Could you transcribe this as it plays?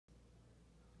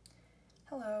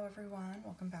Hello everyone,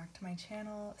 welcome back to my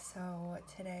channel. So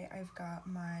today I've got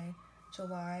my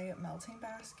July melting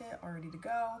basket all ready to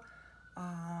go.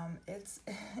 It's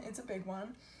a big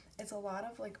one. It's a lot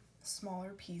of like smaller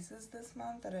pieces this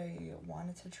month that I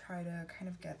wanted to try to kind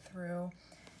of get through.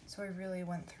 So I really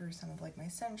went through some of like my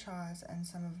Senshots and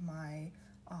some of my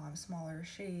smaller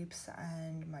shapes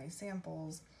and my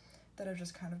samples that have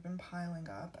just kind of been piling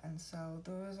up, and so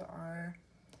those are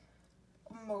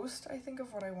most, I think,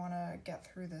 of what I want to get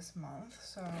through this month.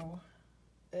 So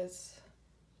it's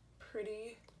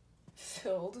pretty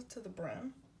filled to the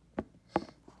brim.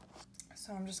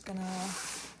 So I'm just gonna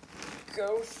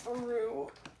go through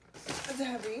the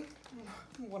heavy,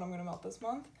 what I'm gonna melt this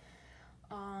month.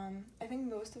 I think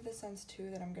most of the scents too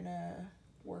that I'm gonna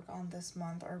work on this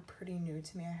month are pretty new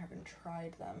to me. I haven't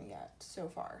tried them yet so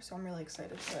far, so I'm really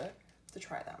excited to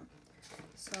try them.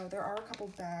 So there are a couple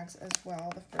bags as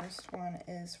well. The first one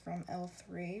is from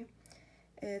L3.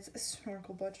 It's a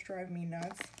Snorkel Butch Drive Me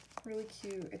Nuts. Really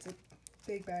cute. It's a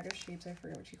big bag of shapes. I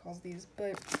forget what she calls these,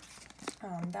 but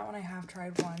that one I have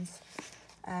tried once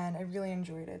and I really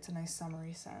enjoyed it. It's a nice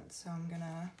summery scent, so I'm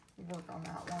gonna work on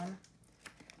that one.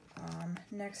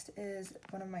 Next is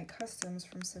one of my customs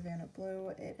from Savannah Blue.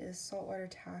 It is Saltwater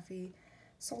Taffy,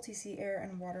 Salty Sea Air,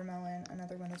 and Watermelon.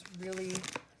 Another one that's really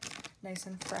nice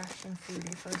and fresh and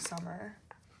fruity for summer.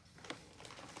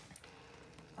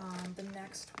 The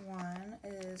next one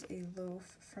is a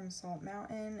loaf from Salt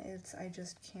Mountain. It's I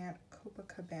Just Can't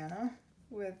Copacabana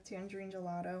with tangerine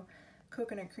gelato,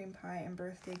 coconut cream pie, and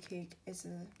birthday cake. It's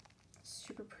a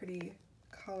super pretty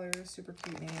color, super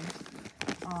cute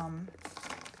name.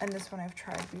 And this one I've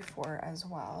tried before as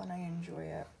well, and I enjoy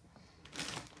it.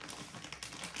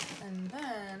 And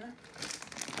then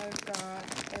I've got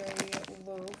a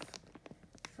loaf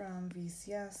from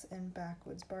VCS and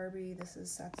Backwoods Barbie. This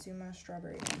is Satsuma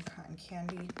Strawberry and Cotton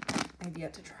Candy. I've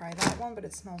yet to try that one, but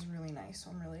it smells really nice, so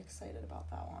I'm really excited about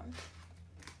that one.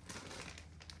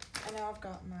 And now I've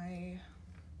got my,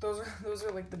 those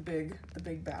are like the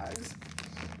big bags.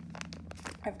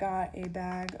 I've got a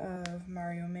bag of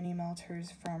Mario Mini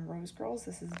Melters from Rose Girls.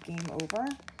 This is Game Over.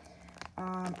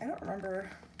 I don't remember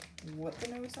what the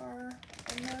notes are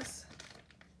in this,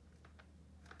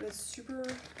 but it's super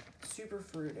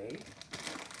fruity.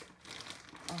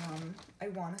 I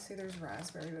want to say there's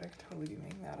raspberry, but I could totally be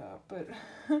making that up, but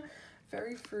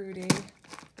very fruity,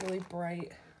 really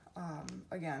bright.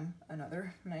 Again,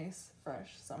 another nice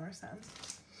fresh summer scent.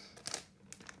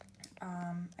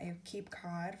 I have Cape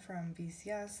Cod from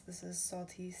VCS. This is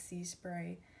Salty Sea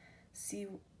Spray, Sea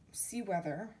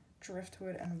Weather,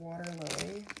 Driftwood, and Water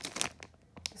Lily.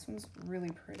 This one's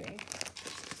really pretty.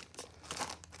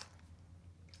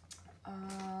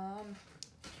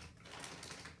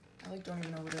 I like don't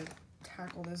even know where to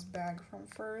tackle this bag from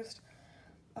first.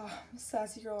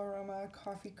 Sassy Girl Aroma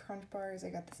Coffee Crunch Bars. I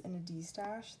got this in a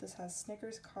D-stash. This has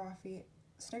Snickers Coffee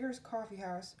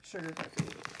House Sugar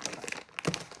Cookie. Okay.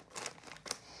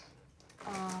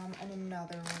 And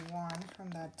another one from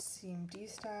that same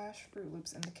D-stash, Fruit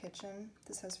Loops in the Kitchen.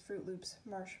 This has Fruit Loops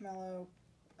Marshmallow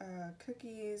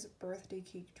Cookies, Birthday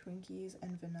Cake Twinkies,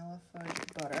 and Vanilla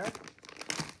Fudge Butter.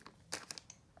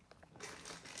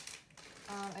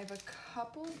 I have a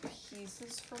couple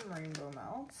pieces from Rainbow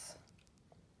Melts.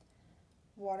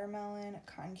 Watermelon,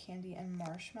 Cotton Candy, and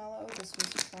Marshmallow. This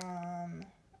was from,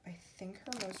 I think,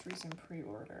 her most recent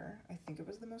pre-order. I think it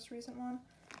was the most recent one.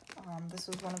 This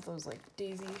was one of those like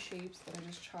daisy shapes that I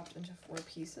just chopped into 4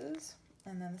 pieces.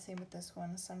 And then the same with this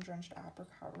one, Sun-Drenched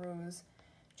Apricot Rose,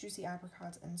 Juicy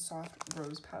Apricots, and Soft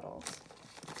Rose Petals.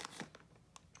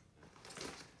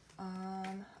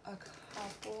 A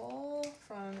couple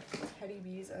from Teddy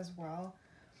Bees as well.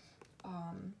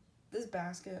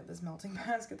 This melting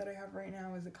basket that I have right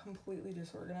now is completely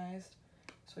disorganized.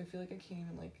 So I feel like I can't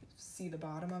even like see the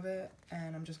bottom of it,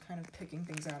 and I'm just kind of picking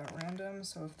things out at random.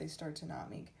 So if they start to not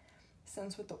make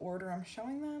sense with the order I'm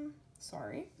showing them,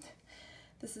 sorry.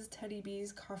 This is Teddy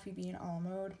Bees Coffee Bean a la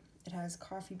Mode. It has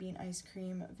coffee bean ice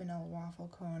cream, vanilla waffle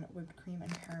cone, whipped cream,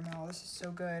 and caramel. This is so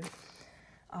good.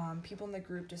 People in the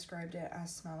group described it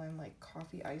as smelling like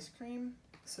coffee ice cream,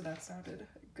 so that sounded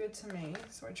good to me.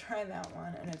 So I tried that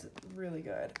one, and it's really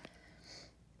good.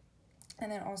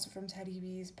 And then also from Teddy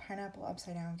Bees, Pineapple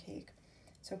Upside Down Cake.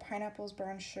 So pineapples,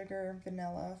 brown sugar,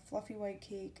 vanilla, fluffy white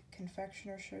cake,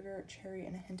 confectioner sugar, cherry,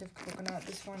 and a hint of coconut.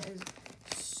 This one is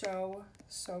so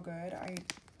good. I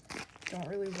don't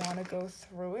really want to go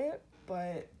through it,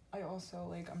 but I also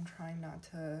like, I'm trying not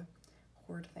to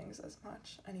hoard things as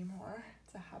much anymore.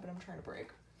 It's a habit I'm trying to break.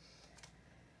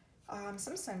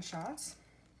 Some Senshots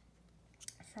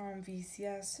from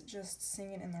VCS, just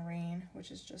Singing in the Rain,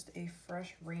 which is just a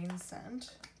fresh rain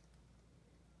scent.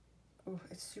 Ooh,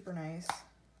 it's super nice.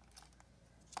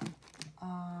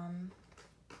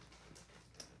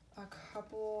 A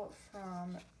couple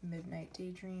from Midnight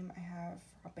Daydream. I have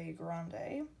Frappe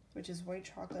Grande, which is white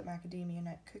chocolate macadamia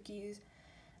nut cookies,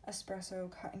 espresso,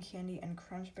 cotton candy, and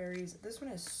crunch berries. This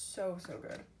one is so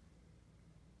good.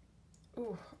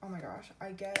 Ooh, oh my gosh.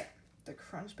 I get the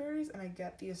crunch berries and I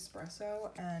get the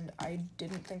espresso, and I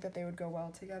didn't think that they would go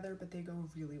well together, but they go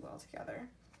really well together.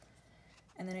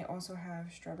 And then I also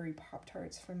have strawberry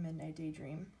Pop-Tarts from Midnight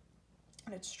Daydream.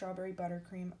 And it's strawberry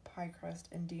buttercream, pie crust,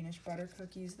 and Danish butter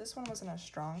cookies. This one wasn't as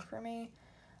strong for me,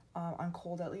 on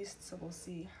cold at least, so we'll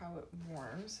see how it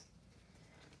warms.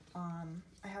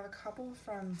 I have a couple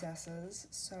from Dessa's.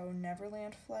 So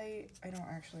Neverland Flight, I don't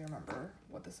actually remember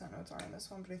what the scent notes are in this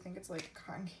one, but I think it's like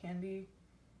cotton candy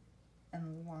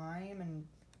and lime and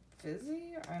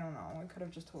fizzy. I don't know, I could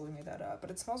have just totally made that up,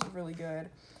 but it smells really good.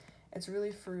 It's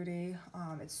really fruity,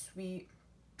 it's sweet.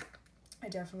 I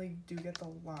definitely do get the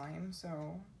lime,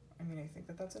 so I mean, I think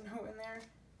that that's a note in there.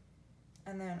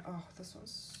 And then, oh, this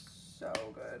one's so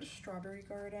good. Strawberry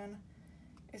Garden.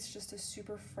 It's just a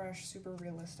super fresh, super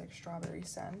realistic strawberry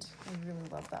scent. I really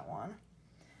love that one.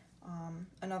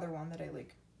 Another one that I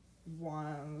like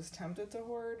was tempted to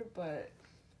hoard, but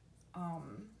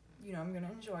you know, I'm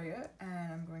gonna enjoy it,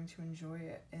 and I'm going to enjoy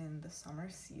it in the summer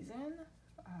season,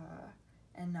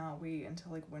 and not wait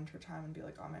until like winter time and be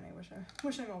like, oh man, I wish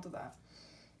I melted that,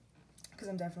 because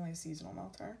I'm definitely a seasonal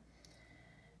melter.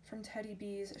 From Teddy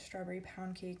B's, Strawberry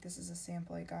Pound Cake. This is a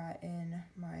sample I got in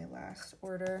my last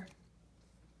order.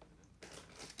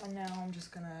 And now I'm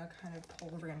just gonna kind of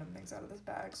pull random things out of this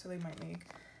bag, so they might make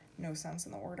no sense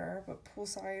in the order. But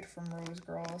Poolside from Rose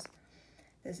Girls.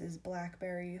 This is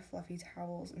Blackberry, Fluffy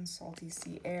Towels, and Salty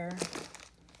Sea Air.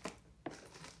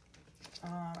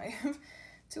 I have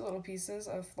 2 little pieces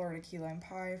of Florida Key Lime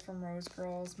Pie from Rose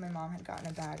Girls. My mom had gotten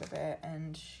a bag of it,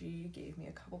 and she gave me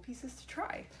a couple pieces to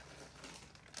try.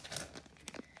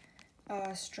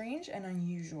 Strange and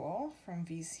Unusual from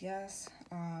VCS.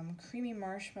 Creamy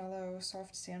Marshmallow,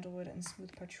 Soft Sandalwood, and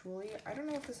Smooth Patchouli. I don't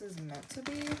know if this is meant to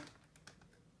be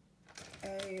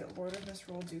a Lord of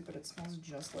Misrule dupe, but it smells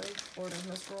just like Lord of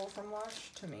Misrule from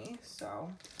Lush to me,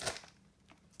 so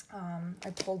I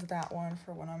pulled that one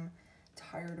for when I'm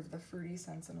tired of the fruity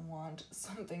scents and want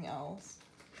something else.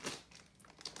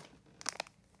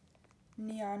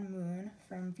 Neon Moon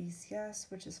from VCS,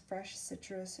 which is fresh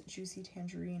citrus, juicy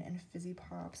tangerine, and fizzy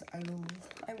pops. I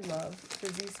love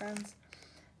fizzy scents.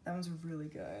 That one's really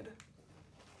good.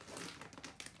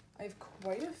 I have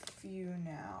quite a few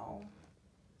now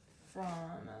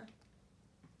from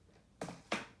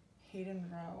Hayden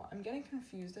Rowe. I'm getting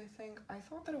confused, I think. I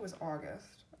thought that it was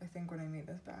August, I think, when I made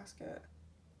this basket,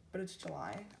 but it's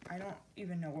July. I don't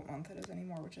even know what month it is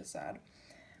anymore, which is sad.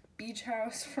 Beach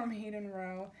House from Hayden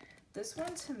Rowe. This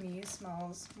one to me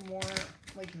smells more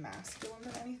like masculine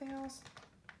than anything else,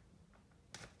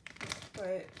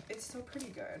 but it's still pretty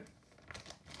good.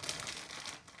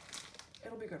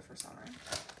 It'll be good for summer.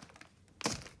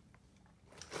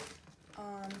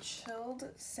 Chilled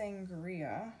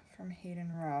Sangria from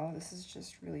Hayden Rowe. This is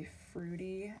just really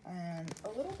fruity and a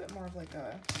little bit more of like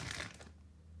a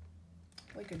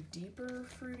deeper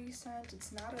fruity scent.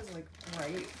 It's not as like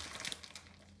bright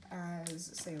as,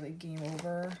 say, like Game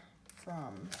Over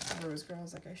from Rose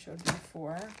Girls, like I showed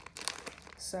before.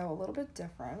 So a little bit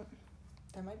different.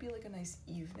 That might be like a nice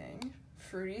evening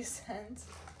fruity scent.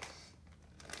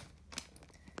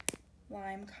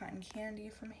 Lime Cotton Candy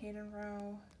from Hayden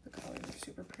Rowe. The colors are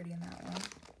super pretty in that one.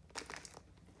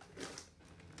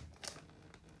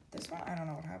 This one, I don't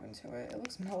know what happened to it. It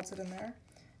looks melted in there.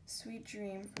 Sweet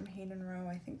Dream from Hayden Rowe.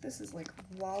 I think this is like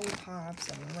lollipops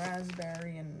and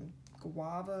raspberry and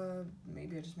guava.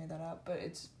 Maybe I just made that up, but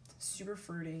it's super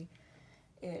fruity.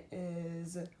 It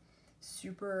is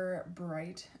super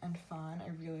bright and fun. I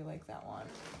really like that one.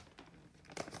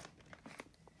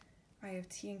 I have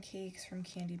Tea and Cakes from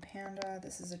Candy Panda.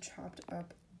 This is a chopped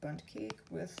up bundt cake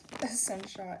with a scent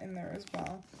shot in there as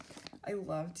well. I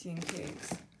love Tea and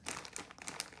Cakes.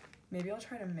 Maybe I'll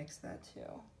try to mix that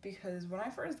too, because when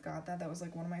I first got that, that was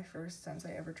like one of my first scents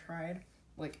I ever tried,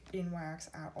 like in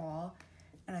wax at all,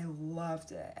 and I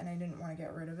loved it, and I didn't want to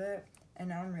get rid of it. And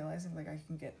now I'm realizing like I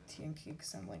can get Tea and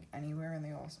Cakes from like anywhere and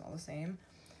they all smell the same.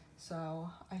 So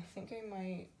I think I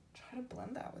might try to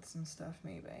blend that with some stuff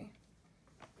maybe.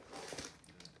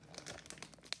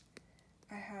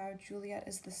 I have Juliet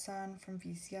is the Sun from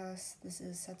VCS. This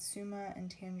is Satsuma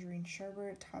and Tangerine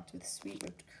Sherbet topped with sweet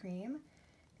whipped cream.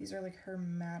 These are like her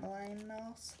Madeline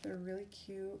melts. They're really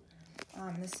cute.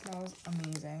 This smells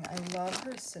amazing. I love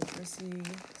her citrusy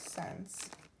scents.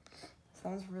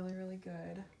 Smells really, really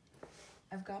good.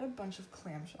 I've got a bunch of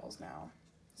clamshells now.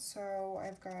 So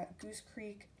I've got Goose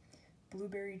Creek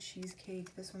Blueberry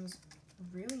Cheesecake. This one's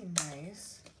really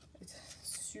nice. It's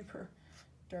super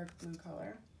dark blue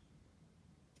color.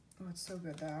 Oh, it's so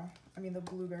good though. I mean, the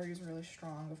blueberry is really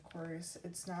strong, of course.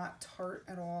 It's not tart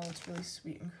at all. It's really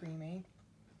sweet and creamy.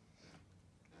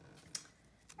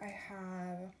 I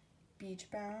have Beach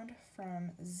Bound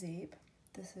from Zape.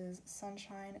 This is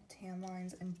Sunshine, Tan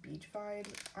Lines, and Beach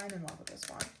Vibes. I'm in love with this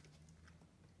one.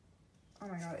 Oh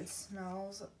my god, it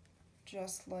smells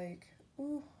just like,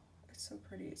 ooh, it's so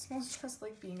pretty. It smells just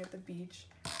like being at the beach.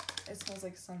 It smells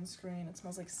like sunscreen. It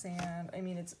smells like sand. I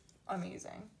mean, it's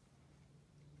amazing.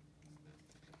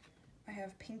 I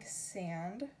have Pink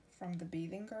Sand from the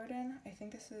Bathing Garden. I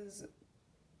think this is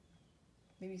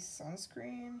maybe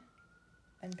sunscreen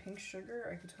and pink sugar.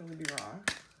 I could totally be wrong.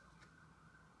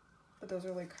 But those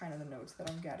are like kind of the notes that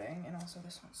I'm getting. And also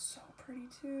this one's so pretty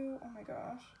too. Oh my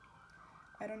gosh.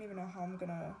 I don't even know how I'm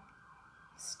gonna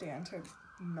stand to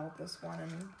melt this one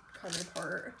and cut it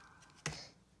apart.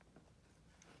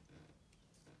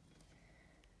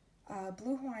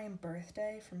 Blue Hawaiian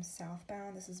Birthday from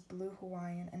Southbound. This is Blue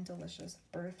Hawaiian and Delicious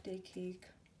Birthday Cake.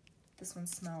 This one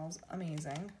smells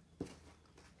amazing.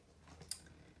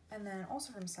 And then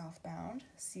also from Southbound,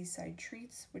 Seaside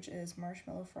Treats, which is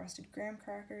marshmallow frosted graham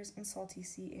crackers and salty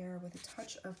sea air with a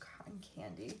touch of cotton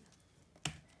candy.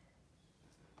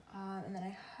 And then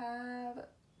I have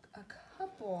a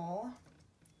couple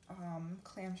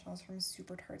clamshells from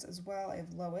Super Tarts as well. I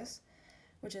have Lois,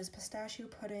 which is pistachio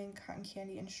pudding, cotton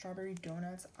candy, and strawberry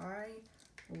donuts. I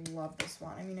love this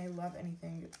one. I mean, I love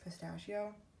anything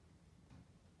pistachio.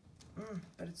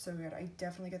 But it's so good. I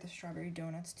definitely get the strawberry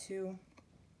donuts too.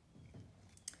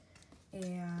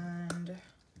 And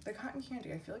the cotton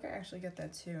candy, I feel like I actually get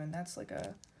that too. And that's like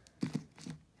I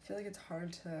feel like it's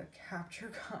hard to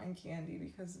capture cotton candy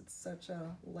because it's such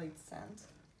a light scent.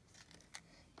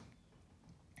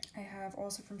 I have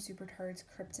also from Super Tarts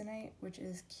Kryptonite, which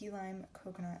is key lime,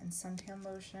 coconut, and suntan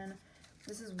lotion.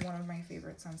 This is one of my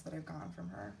favorite scents that I've gotten from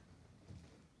her.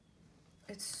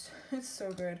 It's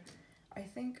so good.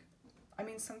 I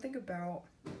mean, something about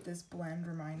this blend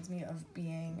reminds me of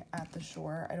being at the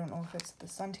shore. I don't know if it's the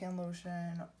suntan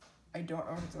lotion. I don't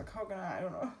know if it's the coconut. I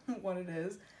don't know what it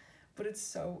is. But it's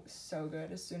so, so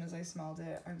good. As soon as I smelled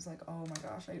it, I was like, oh my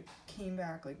gosh. I came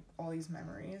back, like, all these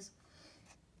memories.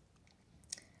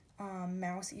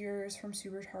 Mouse Ears from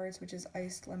Super Tarts, which is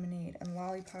iced lemonade and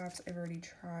lollipops. I've already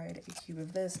tried a cube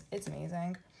of this. It's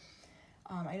amazing.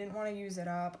 I didn't want to use it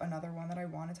up. Another one that I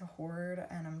wanted to hoard,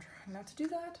 and I'm trying not to do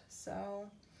that. So,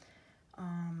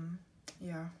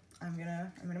 yeah, I'm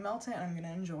gonna melt it and I'm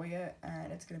gonna enjoy it,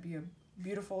 and it's gonna be a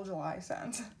beautiful July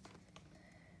scent.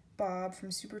 Bob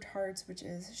from Super Tarts, which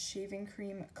is shaving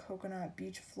cream, coconut,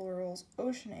 beach florals,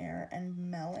 ocean air, and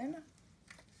melon.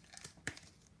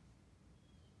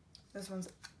 This one's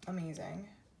amazing.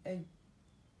 I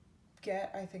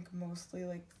think mostly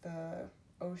like the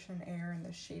ocean air and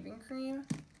the shaving cream.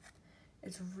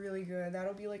 It's really good.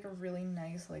 That'll be like a really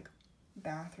nice like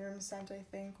bathroom scent, I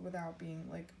think, without being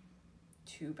like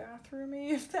too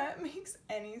bathroomy, if that makes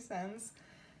any sense.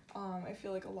 I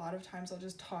feel like a lot of times I'll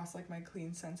just toss like my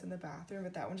clean scents in the bathroom,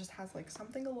 but that one just has like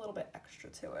something a little bit extra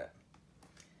to it.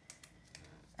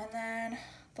 And then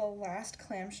the last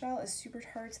clamshell is Super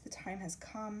Tarts The Time Has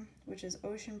Come, which is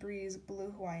Ocean Breeze,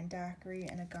 Blue Hawaiian Daiquiri,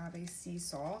 and Agave Sea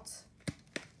Salt.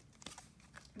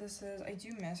 I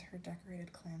do miss her decorated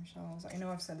clamshells. I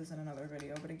know I've said this in another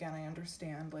video, but again, I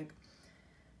understand, like,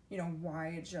 you know, why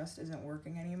it just isn't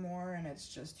working anymore and it's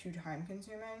just too time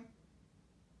consuming.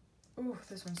 Ooh,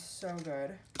 this one's so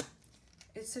good.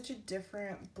 It's such a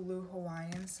different Blue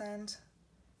Hawaiian scent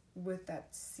with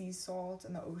that sea salt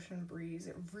and the ocean breeze.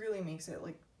 It really makes it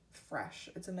like fresh.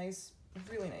 It's a nice,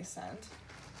 really nice scent.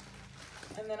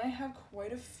 And then I have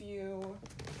quite a few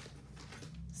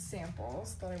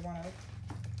samples that I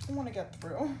want to get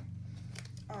through.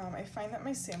 I find that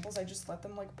my samples, I just let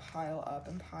them like pile up,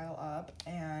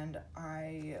 and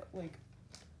I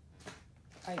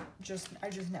just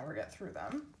never get through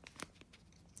them.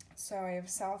 So I have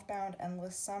Southbound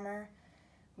Endless Summer,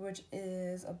 which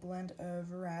is a blend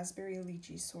of raspberry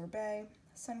lychee sorbet,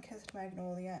 sun-kissed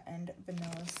magnolia, and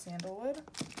vanilla sandalwood.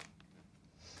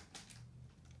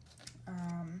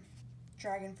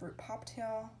 Dragon fruit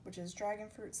poptail, which is dragon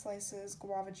fruit slices,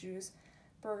 guava juice,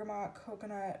 bergamot,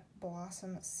 coconut,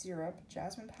 blossom syrup,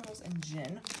 jasmine petals, and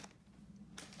gin.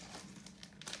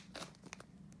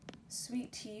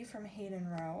 Sweet tea from Hayden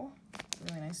Rowe,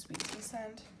 really nice sweet tea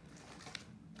scent.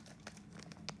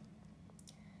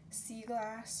 Sea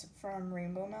Glass from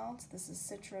Rainbow Melt. This is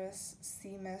citrus,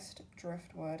 sea mist,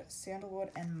 driftwood,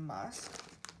 sandalwood, and musk.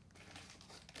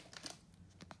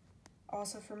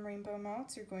 Also from Rainbow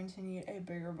Melts, you're going to need a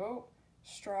bigger boat,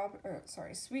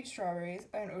 sweet strawberries,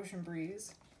 and ocean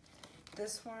breeze.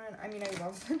 This one, I mean, I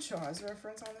love the Jaws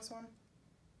reference on this one.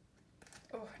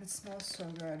 Oh, and it smells so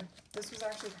good. This was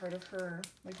actually part of her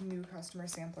like new customer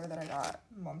sampler that I got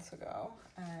months ago,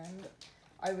 and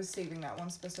I was saving that one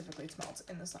specifically to melt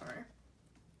in the summer.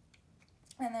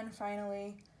 And then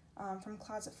finally, from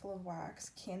Closet Full of Wax,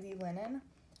 Candy Linen,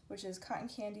 which is cotton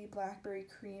candy, blackberry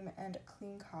cream, and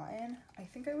clean cotton. I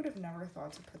think I would have never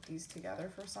thought to put these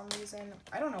together for some reason.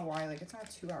 I don't know why, like it's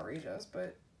not too outrageous,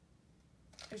 but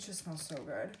it just smells so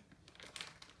good.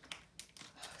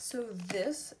 So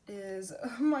this is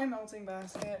my melting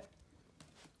basket.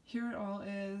 Here it all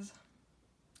is.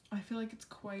 I feel like it's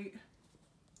quite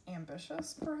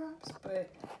ambitious perhaps,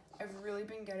 but I've really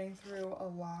been getting through a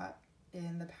lot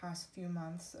in the past few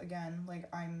months. Again, like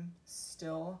I'm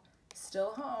still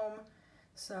home,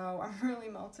 so I'm really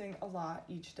melting a lot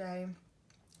each day.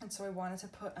 And so I wanted to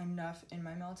put enough in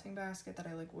my melting basket that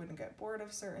I like wouldn't get bored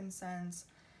of certain scents,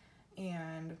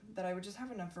 and that I would just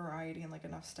have enough variety and like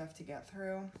enough stuff to get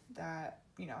through that,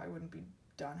 you know, I wouldn't be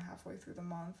done halfway through the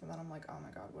month and then I'm like, oh my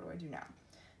god, what do I do now?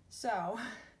 So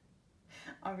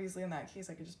obviously in that case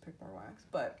I could just pick more wax,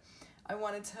 but I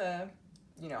wanted to,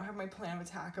 you know, have my plan of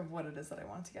attack of what it is that I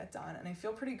want to get done, and I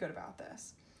feel pretty good about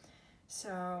this.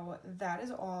 So that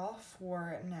is all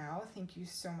for now. Thank you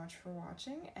so much for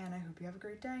watching, and I hope you have a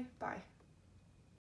great day. Bye.